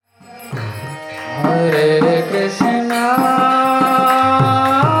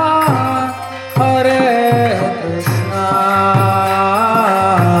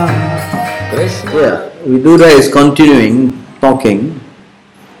Vidura is continuing talking.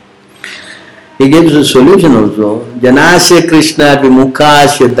 He gives a solution also. Janasya Krishna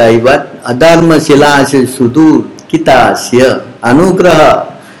vimukasya daivat adharma silasya sudur kitasya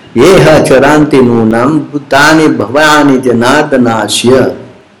anugraha yeha charanti nunam bhutani bhavani janardanasya.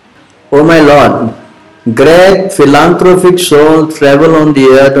 O my Lord, great philanthropic souls travel on the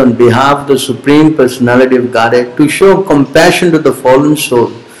earth on behalf of the Supreme Personality of Godhead to show compassion to the fallen soul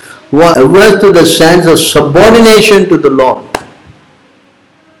who are averse to the sense of subordination to the Lord.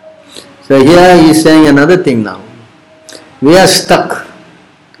 So here he is saying another thing now. We are stuck.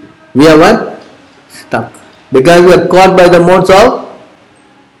 We are what? Stuck. Because we are caught by the modes of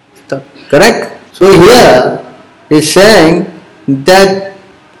stuck. Correct? So here he is saying that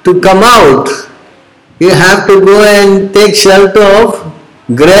to come out, you have to go and take shelter of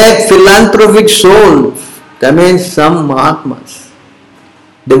great philanthropic souls. That means some Mahatmas,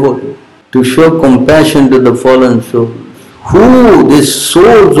 devotees, to show compassion to the fallen souls. Who these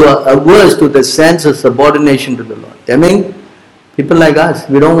souls who are averse to the sense of subordination to the Lord. I mean, people like us,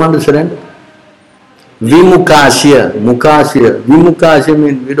 we don't want to surrender. Vimukasya, mukasya. Vimukasya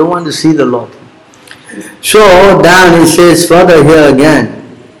means we don't want to see the Lord. So down he says further here again,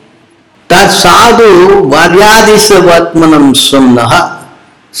 Tat sadhu varyadisya vatmanam samnaha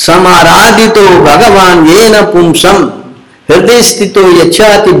samaradito bhagavan yena pumsam Hridistito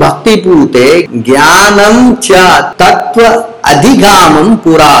yachati bhakti pute jnanam cha tattva adhigamam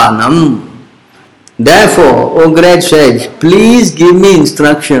puranam. Therefore, O great sage, please give me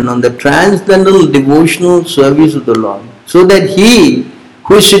instruction on the transcendental devotional service of the Lord, so that He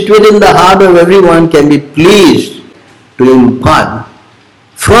who is situated in the heart of everyone can be pleased to impart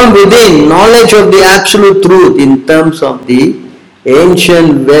from within knowledge of the absolute truth in terms of the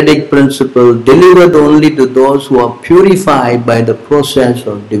ancient Vedic principle delivered only to those who are purified by the process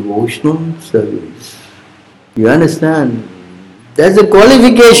of devotional service. You understand? There's a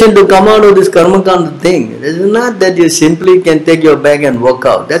qualification to come out of this karmakanda thing. It is not that you simply can take your bag and walk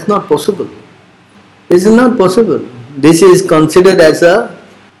out. That's not possible. This is not possible. This is considered as a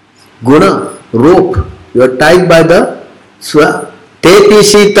guna, rope. You are tied by the swa.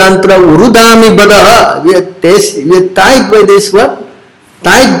 Tepisi tantra urudami badaha. We are tied by this what?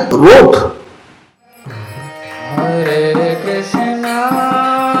 Tied rope.